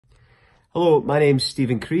Hello, my name's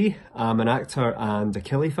Stephen Cree. I'm an actor and a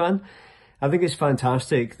Kelly fan. I think it's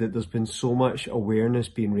fantastic that there's been so much awareness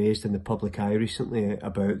being raised in the public eye recently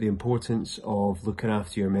about the importance of looking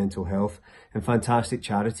after your mental health, and fantastic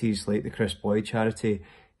charities like the Chris charity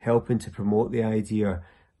helping to promote the idea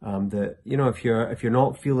that, you know, if you're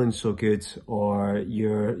not feeling so good, or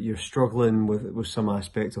you're struggling with some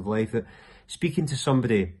aspect of life, that speaking to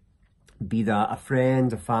somebody, be that a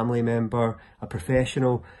friend, a family member, a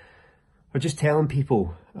professional, or just telling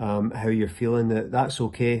people how you're feeling, that's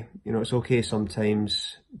okay. You know, it's okay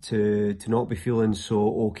sometimes to not be feeling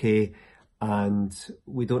so okay, and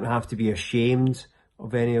we don't have to be ashamed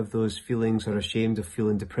of any of those feelings or ashamed of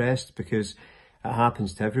feeling depressed, because it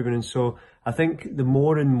happens to everyone. And so I think the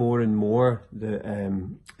more and more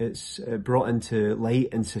that it's brought into light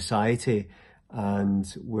in society, and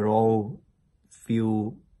we're all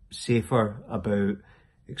feel safer about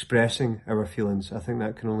expressing our feelings, I think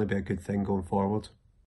that can only be a good thing going forward.